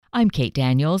I'm Kate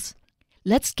Daniels.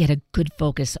 Let's get a good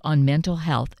focus on mental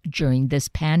health during this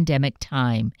pandemic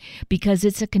time because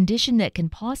it's a condition that can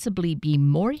possibly be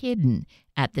more hidden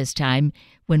at this time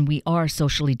when we are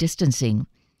socially distancing.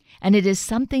 And it is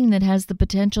something that has the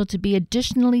potential to be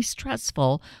additionally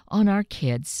stressful on our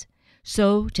kids.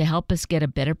 So, to help us get a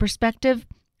better perspective,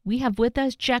 we have with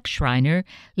us Jack Schreiner,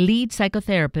 lead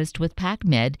psychotherapist with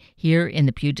PacMed here in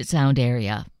the Puget Sound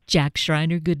area. Jack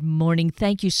Schreiner, good morning.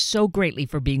 Thank you so greatly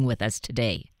for being with us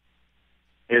today.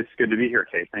 It's good to be here,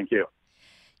 Kate. Thank you.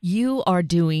 You are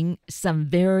doing some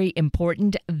very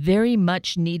important, very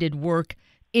much needed work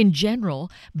in general,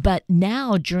 but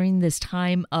now during this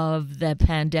time of the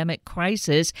pandemic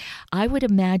crisis, I would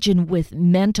imagine with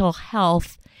mental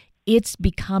health, it's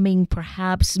becoming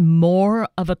perhaps more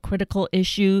of a critical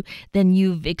issue than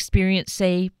you've experienced,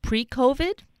 say,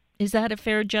 pre-COVID? Is that a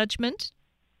fair judgment?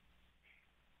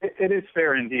 It is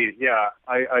fair indeed, yeah.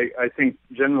 I think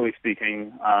generally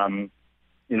speaking,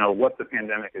 what the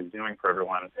pandemic is doing for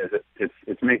everyone is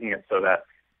it's making it so that,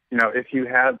 if you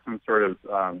had some sort of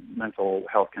mental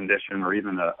health condition or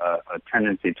even a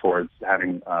tendency towards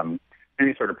having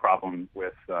any sort of problem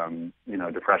with,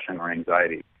 depression or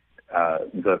anxiety,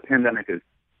 the pandemic is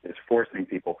forcing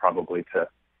people probably to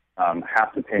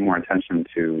have to pay more attention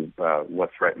to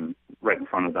what's right in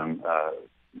front of them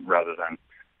rather than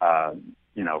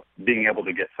being able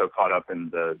to get so caught up in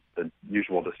the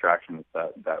usual distractions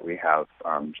that we have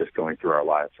just going through our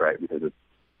lives, right? Because it's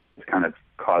kind of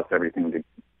caused everything to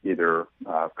either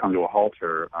come to a halt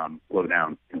or slow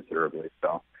down considerably.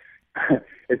 So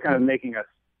it's kind of making us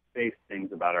face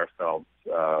things about ourselves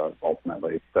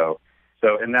ultimately. So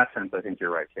in that sense, I think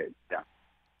you're right, Kate. Yeah.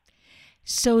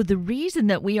 So the reason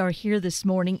that we are here this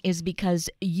morning is because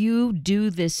you do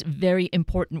this very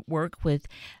important work with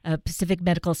Pacific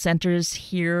Medical Centers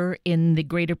here in the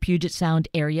greater Puget Sound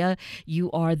area.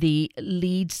 You are the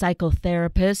lead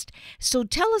psychotherapist. So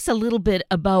tell us a little bit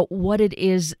about what it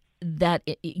is that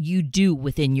you do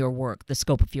within your work, the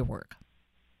scope of your work.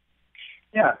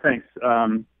 Yeah, thanks.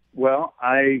 Well,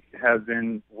 I have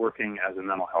been working as a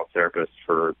mental health therapist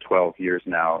for 12 years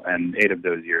now, and 8 of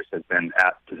those years have been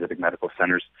at Pacific Medical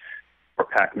Centers, or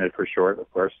PacMed for short,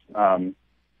 of course. The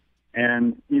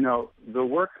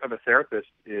work of a therapist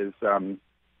is kind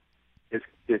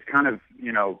of,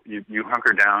 you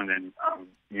hunker down and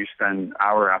you spend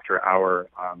hour after hour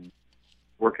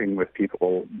working with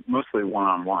people, mostly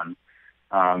one-on-one.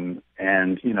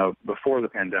 Before the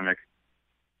pandemic,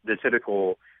 the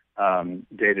typical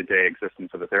day-to-day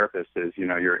existence of a therapist is,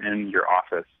 you're in your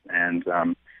office and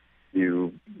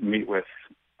you meet with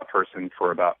a person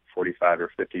for about 45 or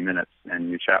 50 minutes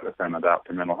and you chat with them about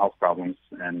their mental health problems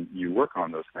and you work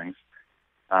on those things.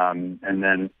 And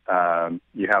then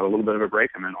you have a little bit of a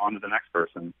break and then on to the next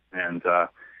person. And,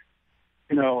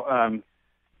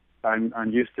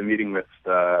 I'm used to meeting with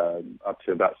up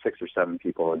to about 6 or 7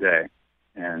 people a day.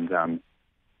 And,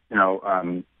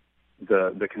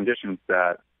 the conditions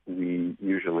that we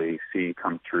usually see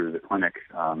come through the clinic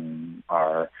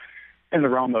are in the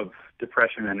realm of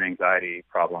depression and anxiety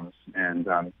problems. And,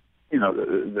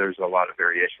 there's a lot of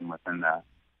variation within that.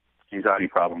 Anxiety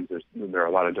problems, there are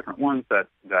a lot of different ones that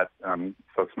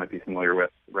folks might be familiar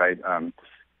with, right?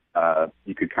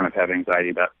 You could kind of have anxiety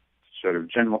about sort of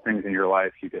general things in your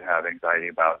life. You could have anxiety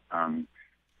about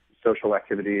social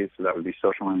activities, so that would be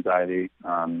social anxiety.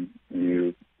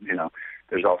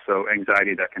 There's also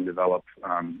anxiety that can develop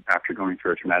after going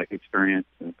through a traumatic experience,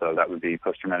 and so that would be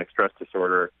post-traumatic stress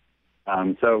disorder.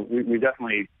 So we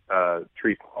definitely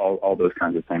treat all those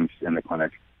kinds of things in the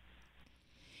clinic.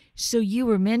 So you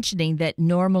were mentioning that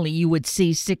normally you would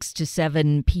see 6 to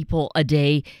 7 people a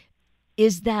day.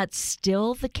 Is that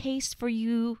still the case for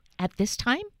you at this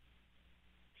time?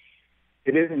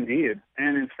 It is indeed.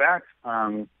 And in fact,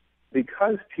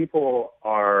 because people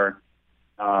are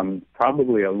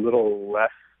probably a little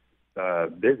less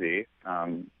busy,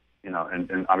 and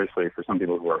obviously for some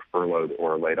people who are furloughed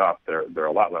or laid off, they're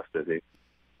a lot less busy.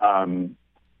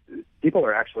 People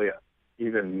are actually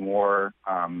even more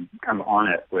kind of on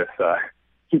it with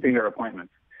keeping their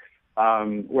appointments.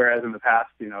 Whereas in the past,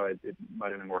 it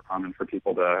might have been more common for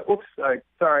people to,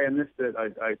 sorry, I missed it.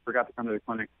 I forgot to come to the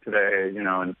clinic today,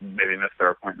 and maybe missed their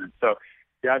appointment. So,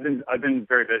 yeah, I've been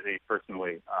very busy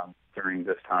personally during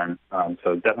this time.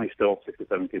 So definitely still 6 to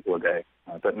 7 people a day,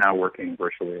 but now working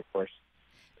virtually, of course.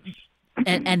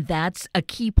 And that's a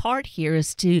key part here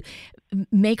is to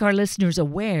make our listeners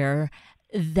aware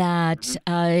that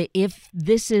if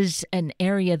this is an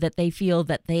area that they feel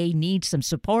that they need some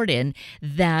support in,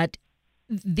 that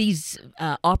these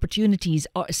opportunities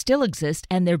still exist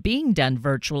and they're being done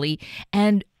virtually.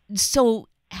 And so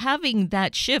having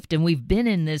that shift, and we've been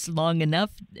in this long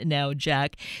enough now,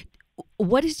 Jack,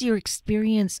 what is your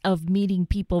experience of meeting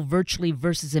people virtually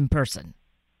versus in person?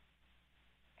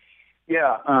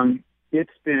 Yeah, it's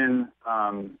been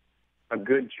a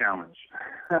good challenge.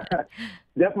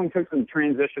 Definitely took some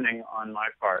transitioning on my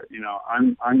part.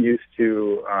 I'm used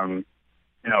to,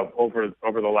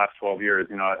 over the last 12 years,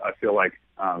 I feel like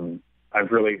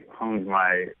I've really honed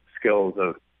my skills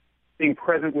of being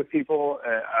present with people.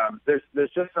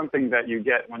 There's just something that you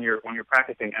get when you're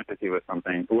practicing empathy with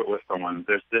someone.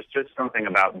 There's just something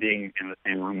about being in the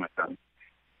same room with them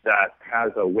that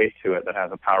has a weight to it, that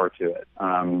has a power to it,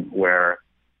 where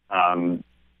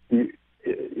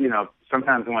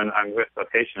sometimes when I'm with a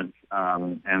patient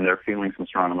and they're feeling some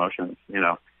strong emotions,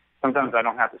 sometimes I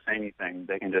don't have to say anything.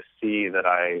 They can just see that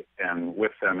I am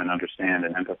with them and understand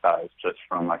and empathize just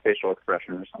from my facial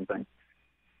expression or something.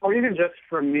 Or even just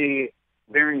from me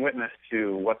bearing witness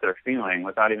to what they're feeling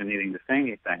without even needing to say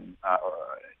anything.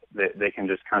 They can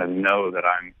just kind of know that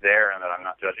I'm there and that I'm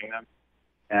not judging them.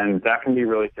 And that can be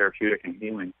really therapeutic and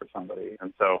healing for somebody.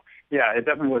 And so, yeah, it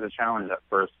definitely was a challenge at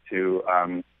first to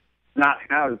not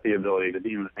have the ability to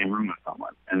be in the same room with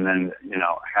someone and then,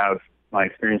 have my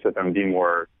experience with them be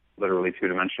more literally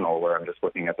two-dimensional where I'm just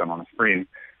looking at them on a screen.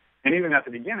 And even at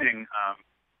the beginning,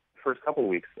 first couple of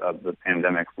weeks of the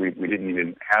pandemic, we didn't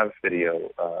even have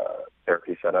video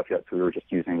therapy set up yet, so we were just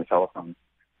using the telephone.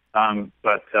 No,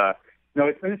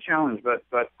 it's been a challenge,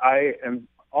 but I am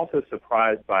also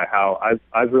surprised by how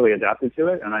I've really adapted to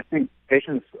it, and I think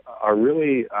patients are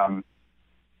really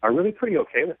pretty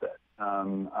okay with it.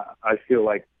 I feel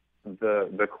like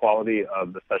the quality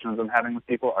of the sessions I'm having with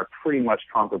people are pretty much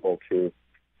comparable to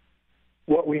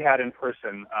what we had in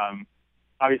person.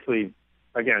 Obviously,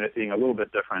 again, it being a little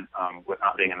bit different with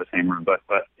not being in the same room, but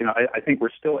I think we're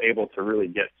still able to really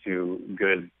get to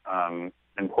good,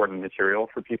 important material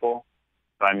for people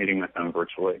by meeting with them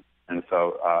virtually. And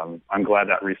so I'm glad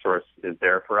that resource is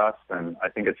there for us, and I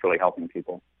think it's really helping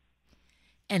people.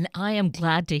 And I am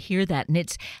glad to hear that. And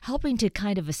it's helping to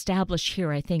kind of establish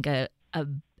here, I think, a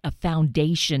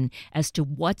foundation as to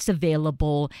what's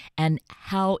available and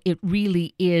how it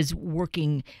really is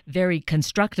working very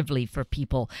constructively for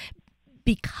people.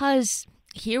 Because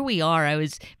here we are, I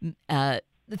was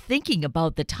thinking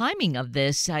about the timing of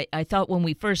this. I thought when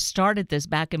we first started this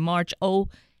back in March,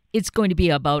 it's going to be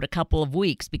about a couple of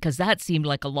weeks because that seemed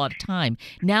like a lot of time.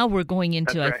 Now we're going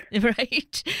into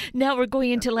right. Now we're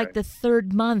going into the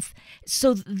third month.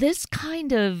 So this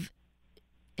kind of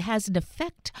has an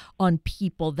effect on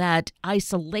people, that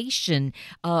isolation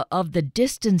of the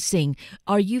distancing.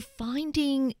 Are you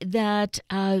finding that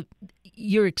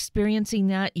you're experiencing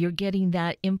that? You're getting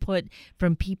that input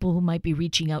from people who might be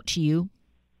reaching out to you?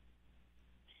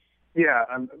 Yeah,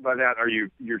 by that,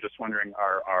 you're just wondering,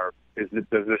 does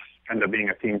this end up being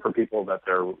a theme for people that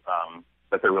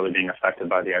they're really being affected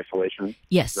by the isolation?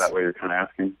 Yes. Is that what you're kind of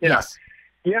asking? Yeah. Yes.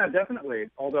 Yeah, definitely.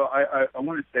 Although I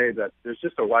want to say that there's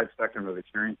just a wide spectrum of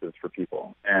experiences for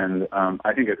people, and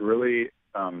I think it really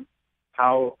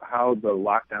how the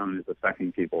lockdown is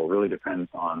affecting people really depends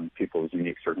on people's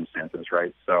unique circumstances,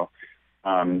 right? So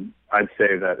I'd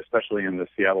say that especially in the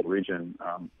Seattle region,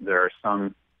 there are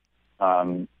some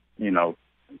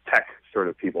tech sort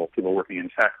of people working in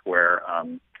tech where,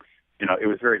 it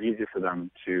was very easy for them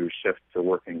to shift to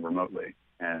working remotely.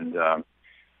 And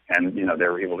they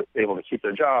were able to keep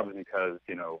their jobs because,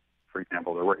 for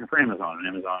example, they're working for Amazon, and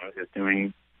Amazon is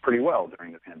doing pretty well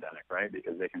during the pandemic, right?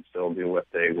 Because they can still do what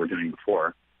they were doing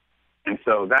before. And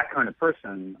so that kind of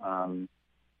person,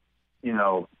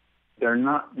 they're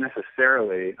not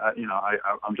necessarily,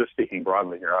 I'm just speaking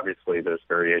broadly here. Obviously, there's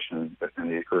variation within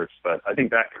these groups, but I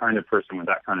think that kind of person with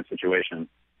that kind of situation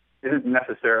isn't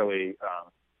necessarily,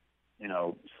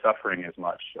 suffering as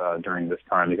much during this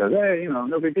time because, hey,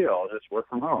 no big deal. I'll just work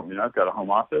from home. I've got a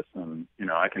home office, and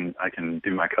I can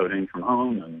do my coding from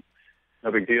home, and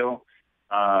no big deal.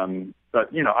 But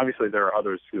obviously, there are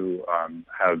others who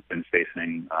have been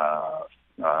facing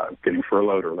getting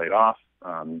furloughed or laid off.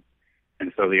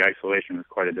 And so the isolation is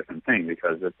quite a different thing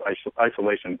because it's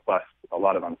isolation plus a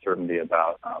lot of uncertainty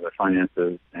about their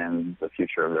finances and the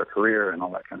future of their career and all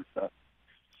that kind of stuff.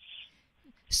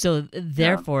 So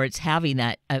therefore, it's having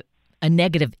that a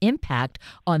negative impact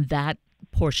on that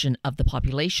portion of the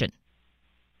population.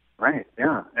 Right,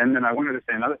 yeah. And then I wanted to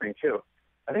say another thing, too.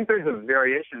 I think there's a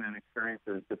variation in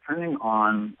experiences depending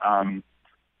on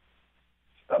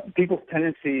people's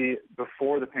tendency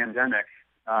before the pandemic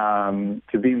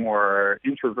to be more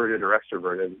introverted or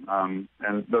extroverted.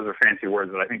 And those are fancy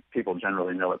words, but I think people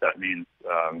generally know what that means.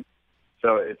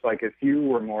 So it's like if you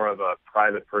were more of a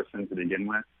private person to begin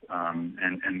with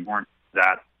and weren't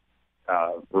that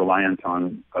reliant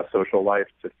on a social life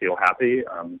to feel happy,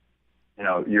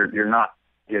 you're not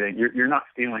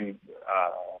feeling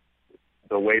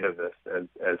the weight of this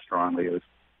as strongly as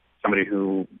somebody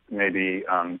who maybe,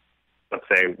 let's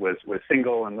say, was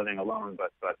single and living alone,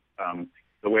 but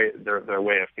the way their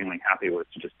way of feeling happy was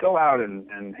to just go out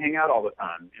and hang out all the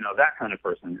time. That kind of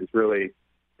person is really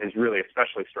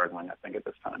especially struggling, I think, at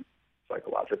this time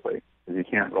psychologically, because you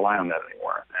can't rely on that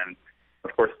anymore. And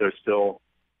of course, there's still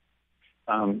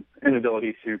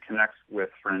inability to connect with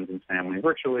friends and family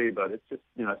virtually, but it's just,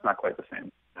 it's not quite the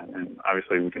same. And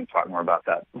obviously we can talk more about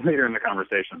that later in the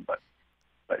conversation, but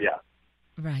yeah.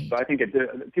 Right. So I think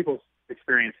people's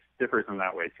experience differs in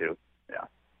that way too. Yeah.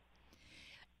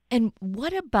 And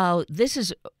what about, this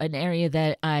is an area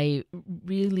that I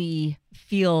really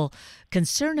feel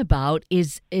concerned about,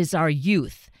 is our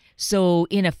youth. So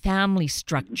in a family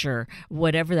structure,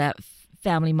 whatever that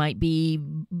family might be,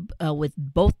 with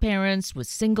both parents, with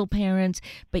single parents,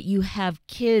 but you have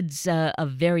kids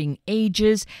of varying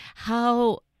ages.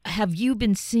 How have you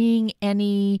been seeing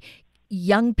any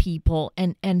young people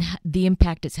and the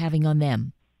impact it's having on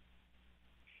them?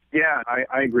 Yeah,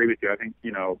 I agree with you. I think,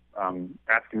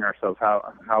 asking ourselves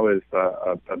how is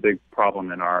a big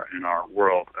problem in our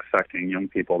world affecting young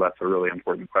people, that's a really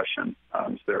important question.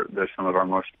 So they're some of our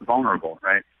most vulnerable,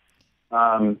 right?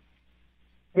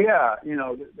 Yeah,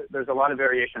 there's a lot of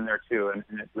variation there too, and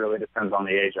it really depends on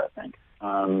the age, I think.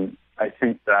 I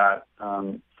think that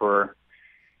for,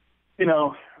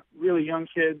 really young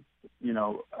kids,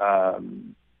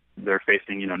 they're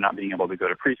facing, not being able to go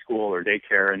to preschool or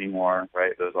daycare anymore,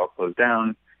 right? Those all closed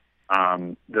down.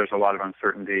 There's a lot of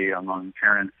uncertainty among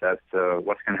parents as to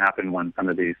what's going to happen when some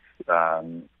of these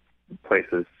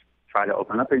places try to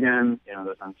open up again.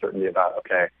 There's uncertainty about,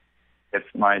 okay, if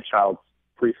my child's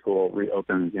preschool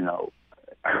reopens,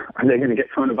 are they going to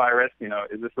get coronavirus?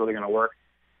 Is this really going to work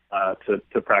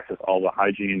to practice all the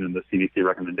hygiene and the CDC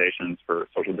recommendations for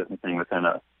social distancing within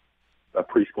a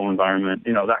preschool environment,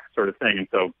 that sort of thing. And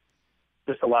so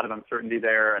just a lot of uncertainty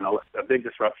there, and a big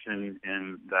disruption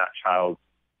in that child's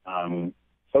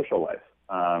social life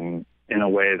in a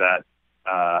way that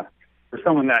for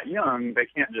someone that young, they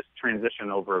can't just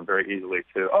transition over very easily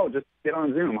to, just get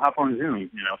on Zoom, hop on Zoom,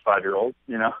 5-year-olds,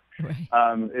 Right.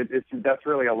 That's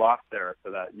really a loss there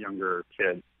for that younger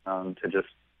kid to just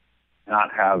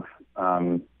not have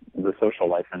the social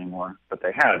life anymore that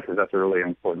they had, because that's a really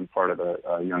important part of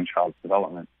a young child's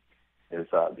development, is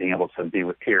being able to be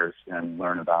with peers and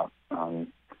learn about,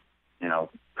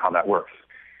 how that works.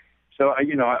 So,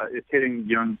 it's hitting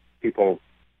young people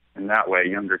in that way,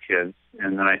 younger kids.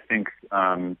 And then I think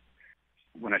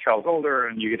when a child's older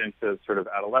and you get into sort of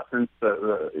adolescence,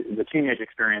 the teenage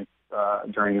experience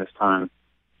during this time,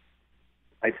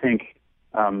 I think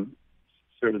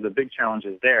sort of the big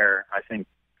challenges there, I think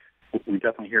we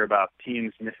definitely hear about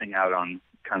teens missing out on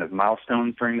kind of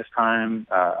milestones during this time,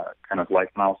 kind of life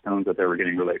milestones that they were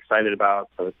getting really excited about.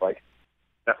 So it's like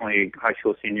definitely high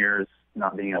school seniors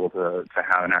not being able to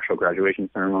have an actual graduation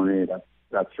ceremony.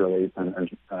 That's really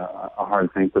a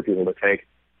hard thing for people to take.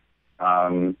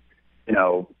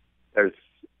 There's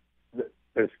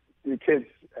kids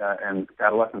and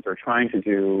adolescents are trying to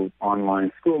do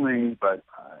online schooling, but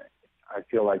I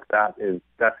feel like that's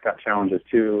got challenges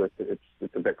too.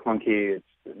 It's a bit clunky. It's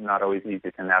not always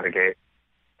easy to navigate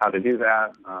how to do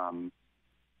that.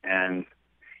 And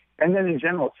then in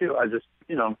general too, I just,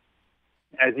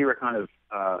 as you were kind of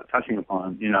touching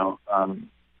upon,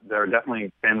 there are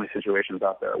definitely family situations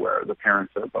out there where the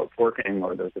parents are both working,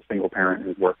 or there's a single parent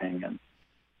who's working, and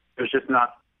there's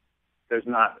not as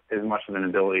much of an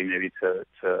ability maybe to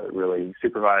really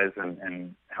supervise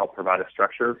and help provide a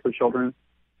structure for children.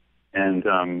 And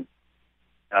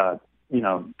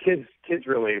kids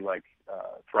really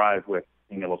thrive with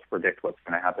being able to predict what's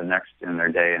going to happen next in their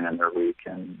day and in their week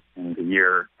and in the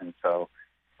year. And so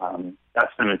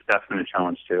that's been a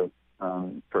challenge too,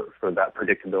 for that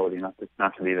predictability not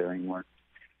to be there anymore.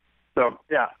 So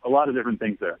yeah, a lot of different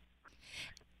things there.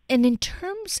 And in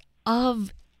terms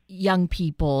of young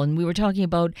people, and we were talking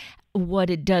about what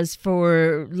it does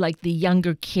for like the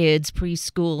younger kids,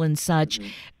 preschool and such,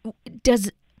 mm-hmm.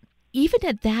 Even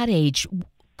at that age,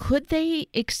 could they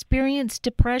experience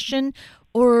depression?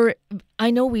 Or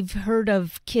I know we've heard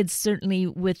of kids certainly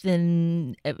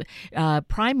within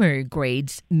primary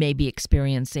grades maybe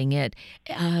experiencing it.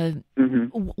 Mm-hmm.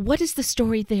 What is the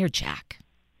story there, Jack?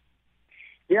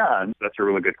 Yeah, that's a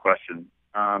really good question.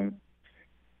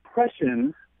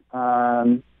 Depression,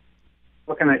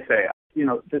 what can I say?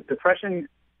 Depression,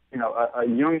 a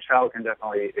young child can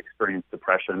definitely experience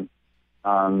depression.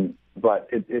 But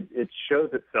it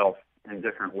shows itself in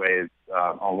different ways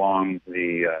along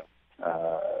the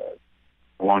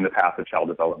path of child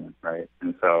development, right?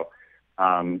 And so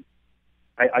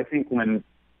I think when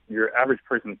your average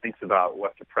person thinks about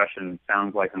what depression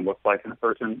sounds like and looks like in a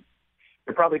person,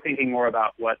 they're probably thinking more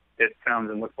about what it sounds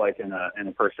and looks like in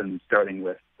a person starting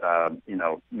with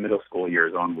middle school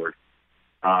years onward.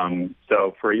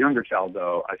 So for a younger child,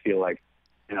 though, I feel like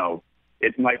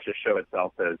it might just show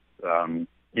itself as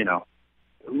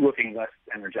looking less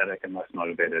energetic and less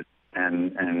motivated,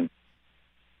 and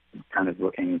kind of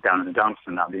looking down in the dumps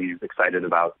and not being as excited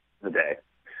about the day.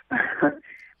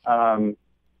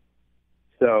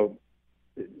 So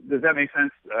does that make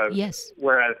sense? Yes.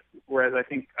 Whereas I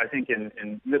think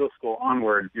in middle school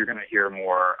onward, you're going to hear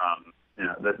more.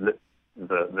 The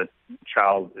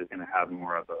child is going to have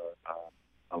more of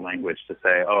a language to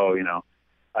say,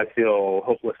 I feel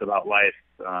hopeless about life.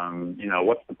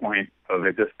 What's the point of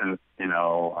existence?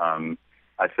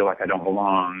 I feel like I don't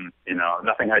belong.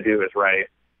 Nothing I do is right.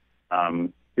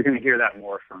 You're going to hear that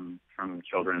more from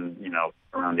children,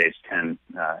 around age 10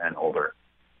 and older.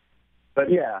 But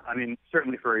yeah, I mean,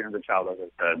 certainly for a younger child, as I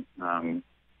said,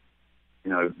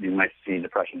 you might see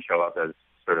depression show up as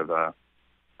sort of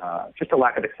just a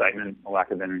lack of excitement, a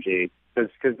lack of energy,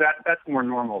 because that's more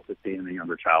normal to see in a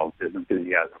younger child is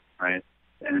enthusiasm, right?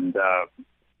 And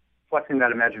flexing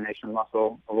that imagination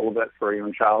muscle a little bit for a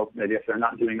young child, maybe if they're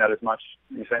not doing that as much,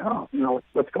 you say,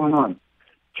 what's going on?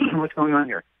 What's going on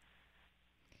here?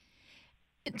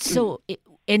 So,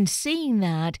 in seeing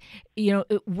that,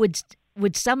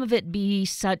 would some of it be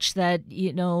such that,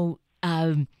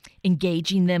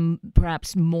 engaging them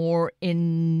perhaps more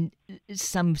in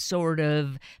some sort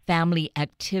of family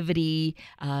activity,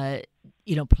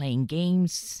 playing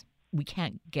games? We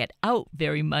can't get out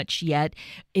very much yet.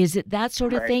 Is it that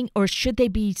sort of thing? Or should they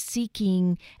be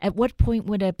seeking, at what point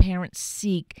would a parent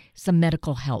seek some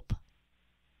medical help?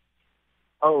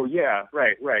 Oh, yeah,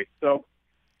 right. So,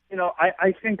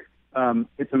 I think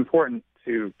it's important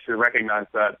to recognize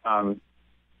that,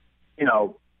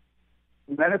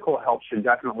 medical help should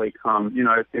definitely come,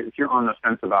 if you're on the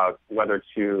fence about whether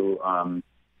to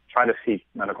try to seek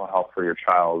medical help for your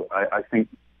child, I think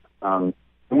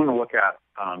you want to look at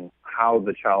how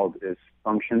the child is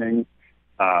functioning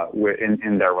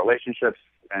in their relationships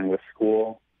and with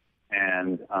school.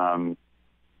 And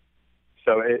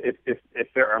so if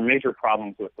there are major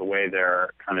problems with the way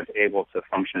they're kind of able to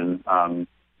function,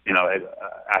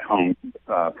 at home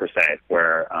per se,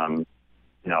 where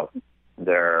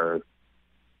the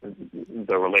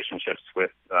relationships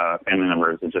with family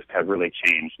members have really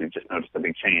changed. We've just noticed a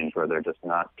big change where they're just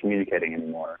not communicating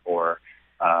anymore, or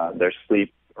their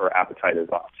sleep or appetite is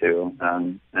off too,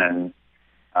 and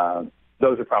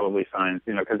those are probably signs,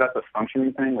 because that's a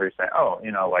functioning thing where you say,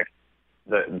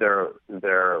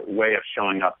 their way of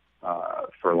showing up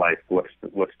for life looks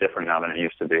different now than it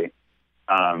used to be.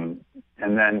 And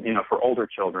then, for older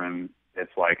children,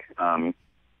 it's like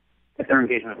if their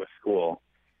engagement with school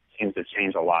seems to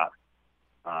change a lot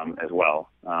as well.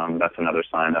 That's another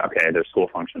sign that, their school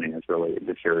functioning has really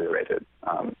deteriorated.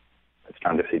 It's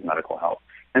time to seek medical help.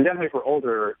 And definitely for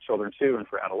older children, too, and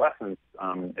for adolescents,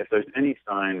 if there's any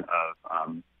sign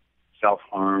of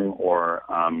self-harm or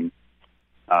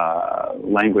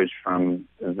language from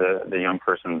the young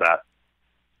person that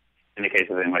indicates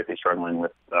that they might be struggling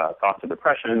with thoughts of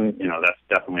depression, that's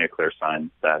definitely a clear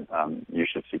sign that you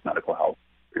should seek medical help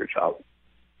for your child.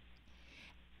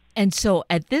 And so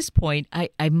at this point,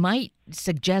 I might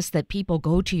suggest that people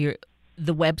go to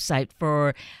the website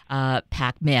for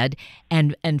PacMed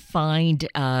and find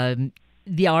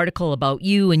the article about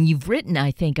you. And you've written,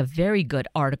 I think, a very good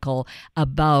article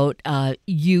about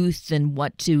youth and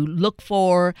what to look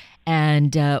for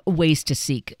and ways to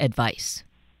seek advice.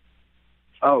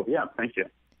 Oh, yeah. Thank you.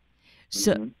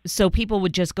 So people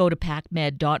would just go to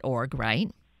pacmed.org,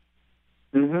 right?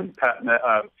 Mm-hmm.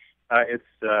 PacMed. It's,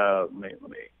 let me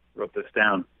wrote this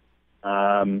down.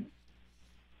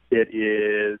 It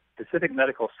is Pacific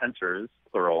Medical Centers,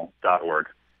 plural.org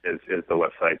is the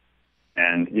website.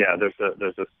 And yeah, there's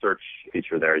a search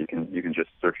feature there. You can just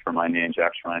search for my name,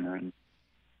 Jack Schreiner, and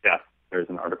yeah, there's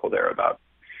an article there about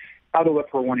how to look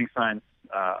for warning signs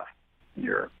in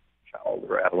your child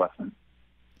or adolescent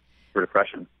for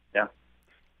depression. Yeah.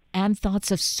 And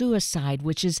thoughts of suicide,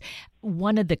 which is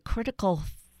one of the critical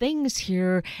things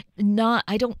here.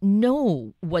 I don't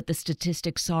know what the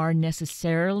statistics are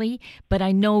necessarily, but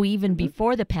I know even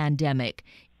before the pandemic,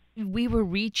 we were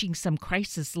reaching some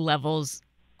crisis levels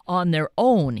on their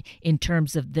own in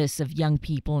terms of young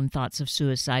people and thoughts of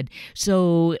suicide.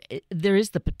 So there is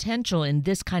the potential in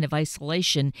this kind of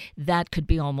isolation that could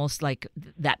be almost like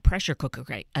that pressure cooker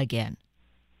again.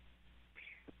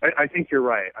 I think you're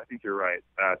right. I think you're right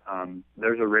that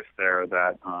there's a risk there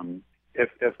that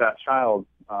if that child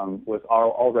was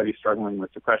already struggling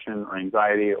with depression or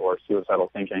anxiety or suicidal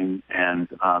thinking, and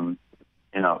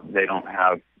they don't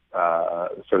have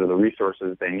sort of the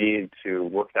resources they need to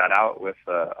work that out with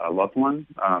a loved one,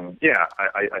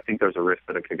 I think there's a risk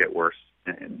that it could get worse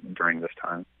during this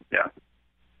time. Yeah.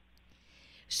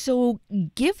 So,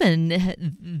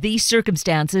 given these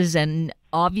circumstances, and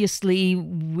obviously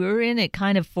we're in it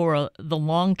kind of for the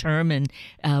long term, and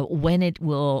when it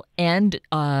will end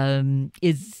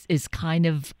is kind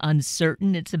of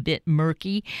uncertain. It's a bit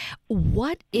murky.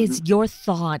 What is your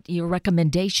thought, your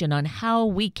recommendation on how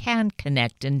we can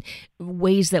connect in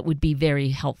ways that would be very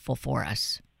helpful for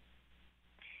us?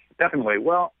 Definitely.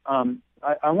 Well,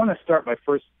 I want to start by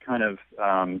first kind of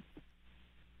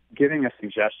giving a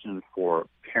suggestion for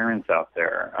parents out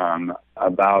there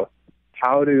about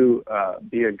how to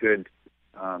be a good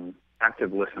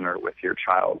active listener with your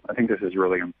child. I think this is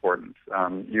really important.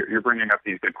 You're bringing up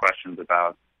these good questions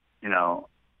about,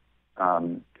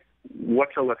 what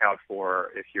to look out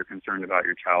for if you're concerned about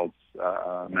your child's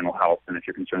mental health, and if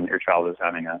you're concerned that your child is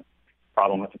having a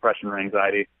problem with depression or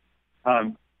anxiety.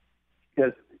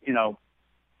 Because,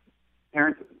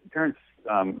 parents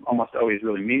almost always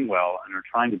really mean well and are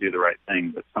trying to do the right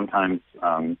thing, but sometimes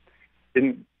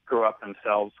didn't grow up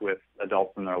themselves with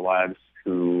adults in their lives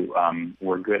who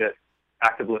were good at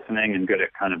active listening and good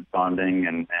at kind of bonding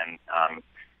and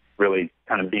really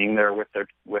kind of being there with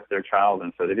their child,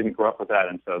 and so they didn't grow up with that,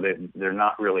 and so they're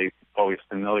not really always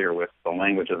familiar with the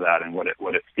language of that and what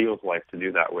it feels like to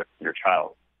do that with your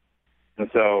child. And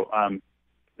so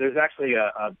there's actually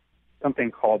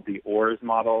something called the OARS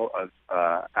model of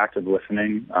active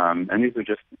listening, and these are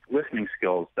just listening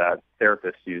skills that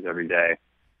therapists use every day.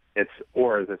 It's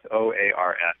OARS. It's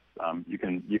OARS. You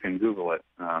can Google it,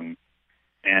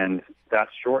 and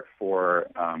that's short for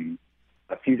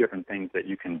a few different things that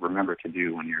you can remember to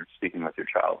do when you're speaking with your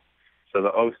child. So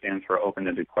the O stands for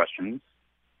open-ended questions.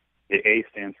 The A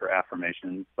stands for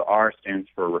affirmations. The R stands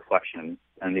for reflections,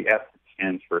 and the S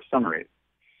stands for summaries.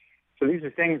 So these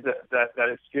are things that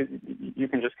it's good, you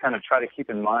can just kind of try to keep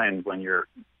in mind when you're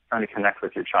trying to connect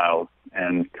with your child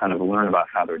and kind of learn about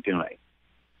how they're doing.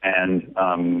 And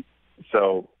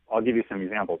so I'll give you some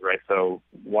examples, right? So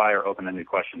why are open-ended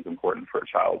questions important for a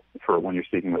child, for when you're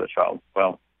speaking with a child?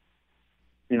 Well,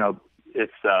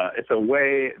 it's a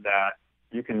way that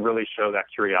you can really show that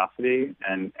curiosity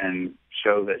and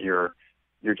show that you're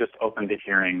just open to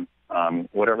hearing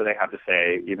whatever they have to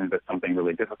say, even if it's something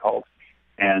really difficult.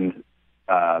 And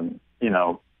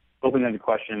open-ended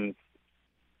questions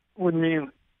would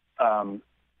mean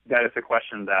that it's a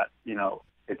question that,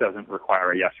 it doesn't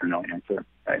require a yes or no answer,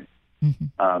 right?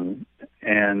 Mm-hmm.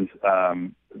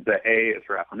 The A is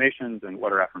for affirmations, and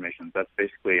what are affirmations? That's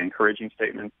basically encouraging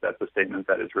statements. That's a statement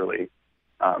that is really,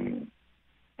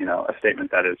 a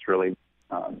statement that is really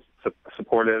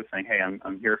supportive, saying, hey,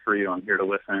 I'm here for you. I'm here to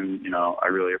listen. I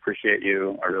really appreciate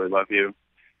you. I really love you.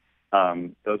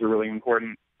 Those are really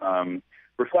important.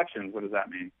 Reflections, what does that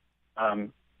mean?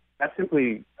 That's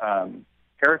simply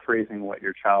paraphrasing what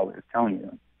your child is telling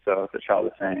you. So if the child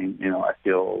is saying, I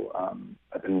feel,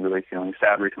 I've been really feeling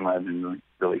sad recently, I've been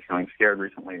really feeling scared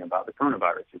recently about the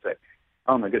coronavirus, you say,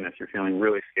 oh my goodness, you're feeling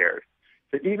really scared.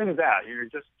 So even that, you're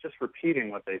just repeating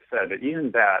what they said, but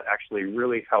even that actually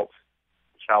really helps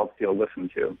the child feel listened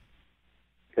to,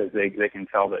 because they can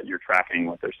tell that you're tracking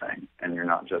what they're saying and you're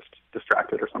not just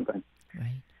distracted or something.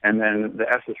 Right. And then the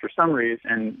S is for summaries,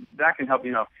 and that can help,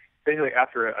 basically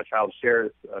after a child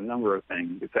shares a number of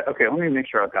things, you say, okay, let me make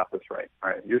sure I've got this right. All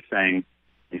right, you're saying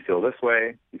you feel this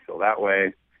way, you feel that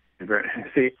way, and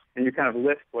you kind of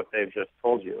list what they've just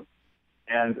told you.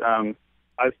 And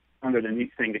I've found it a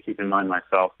neat thing to keep in mind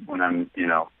myself when I'm,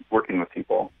 working with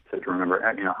people, to remember,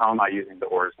 how am I using the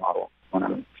OARS model when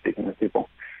I'm speaking with people?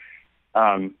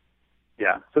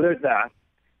 So there's that.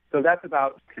 So that's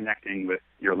about connecting with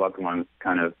your loved ones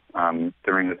kind of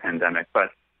during the pandemic. But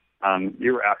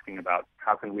you were asking about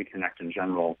how can we connect in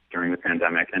general during the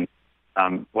pandemic. And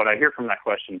what I hear from that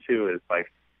question, too, is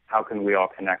like, how can we all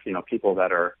connect, people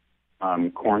that are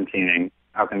quarantining?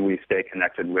 How can we stay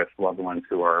connected with loved ones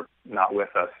who are not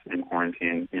with us in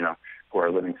quarantine, who are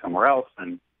living somewhere else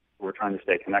and who we're trying to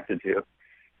stay connected to?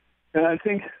 And I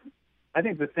think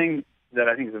the thing that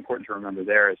I think is important to remember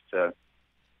there is to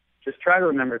just try to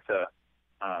remember to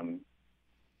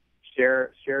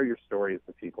share your stories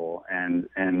with people, and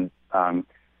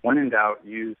when in doubt,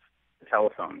 use the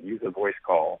telephone, use a voice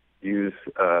call, use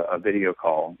a video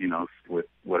call, with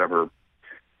whatever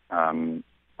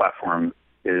platform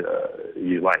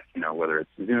you like, whether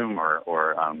it's Zoom or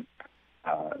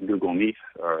Google Meet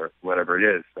or whatever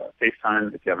it is,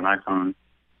 FaceTime if you have an iPhone.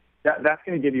 That's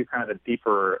going to give you kind of a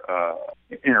deeper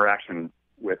interaction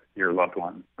with your loved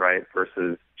one, right?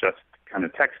 Versus just kind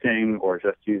of texting or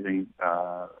just using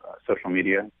social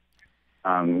media.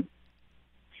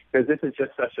 Because this is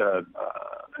just such an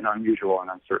unusual and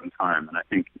uncertain time, and I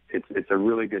think it's a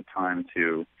really good time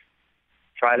to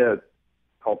try to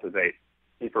cultivate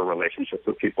deeper relationships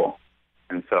with people.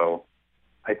 And so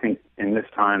I think in this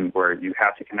time where you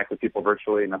have to connect with people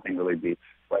virtually, nothing really beats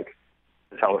like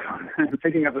the telephone,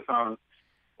 picking up the phone,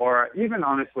 or even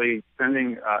honestly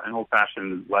sending an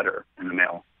old-fashioned letter in the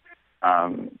mail.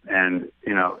 And,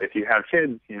 if you have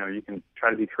kids, you can try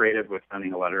to be creative with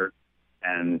sending a letter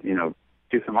and,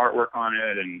 do some artwork on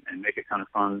it and make it kind of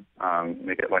fun,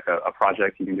 make it like a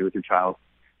project you can do with your child.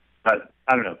 But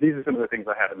I don't know. These are some of the things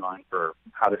I have in mind for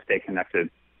how to stay connected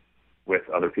with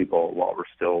other people while we're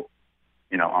still,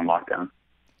 on lockdown.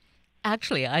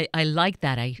 Actually, I like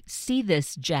that. I see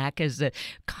this, Jack, as a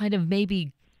kind of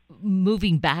maybe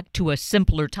moving back to a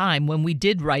simpler time when we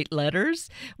did write letters,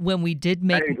 when we did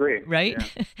make, I agree. right?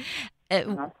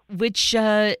 Yeah. Which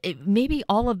maybe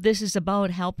all of this is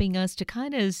about helping us to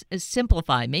kind of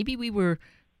simplify. Maybe we were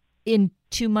in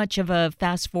too much of a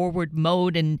fast forward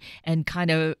mode and kind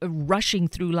of rushing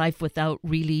through life without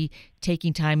really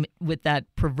taking time with that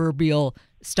proverbial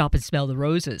stop and smell the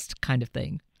roses kind of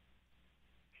thing.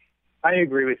 I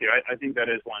agree with you. I think that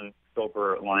is one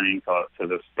silver lining to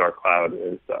this dark cloud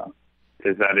is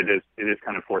that it is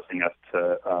kind of forcing us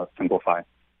to simplify.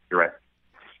 You're right.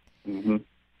 Mm-hmm.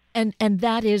 And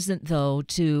that isn't, though,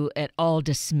 to at all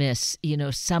dismiss,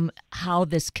 how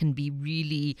this can be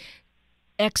really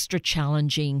extra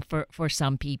challenging for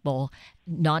some people,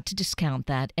 not to discount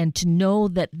that, and to know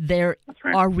that there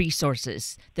are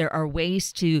resources. There are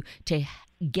ways to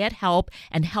get help,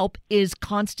 and help is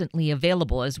constantly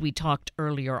available, as we talked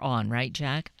earlier on, right,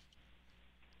 Jack?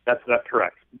 That's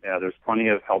correct. Yeah, there's plenty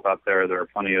of help out there. There are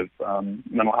plenty of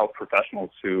mental health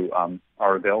professionals who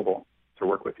are available to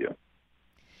work with you.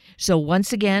 So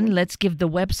once again, let's give the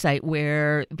website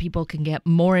where people can get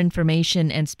more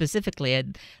information, and specifically,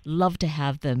 I'd love to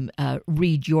have them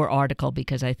read your article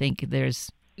because I think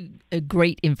there's a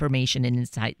great information and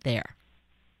insight there.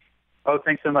 Oh,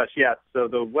 thanks so much. Yeah, so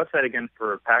the website again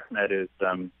for PacMed is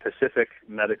Pacific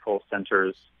Medical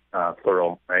Centers,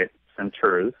 plural, right?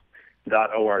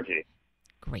 Centers.org.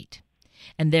 Great.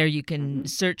 And there you can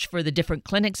search for the different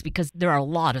clinics because there are a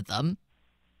lot of them.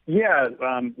 Yeah,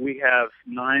 we have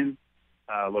 9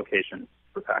 locations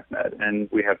for PacMed, and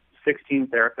we have 16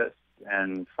 therapists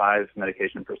and 5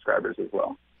 medication prescribers as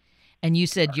well. And you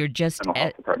said you're just mental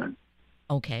health department.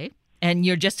 Okay, and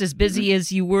you're just as busy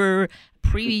as you were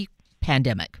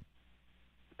pre-pandemic.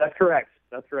 That's correct.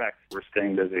 We're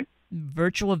staying busy.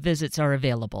 Virtual visits are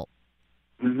available.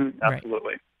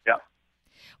 Absolutely. Right. Yeah.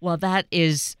 Well, that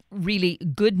is really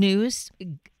good news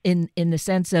in the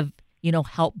sense of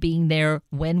help being there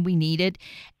when we need it.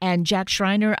 And Jack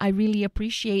Schreiner, I really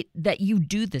appreciate that you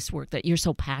do this work, that you're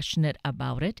so passionate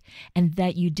about it, and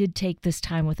that you did take this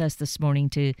time with us this morning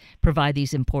to provide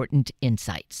these important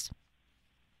insights.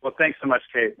 Well, thanks so much,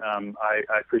 Kate.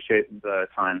 I appreciate the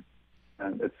time,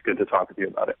 and it's good to talk with you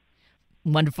about it.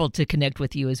 Wonderful to connect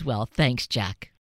with you as well. Thanks, Jack.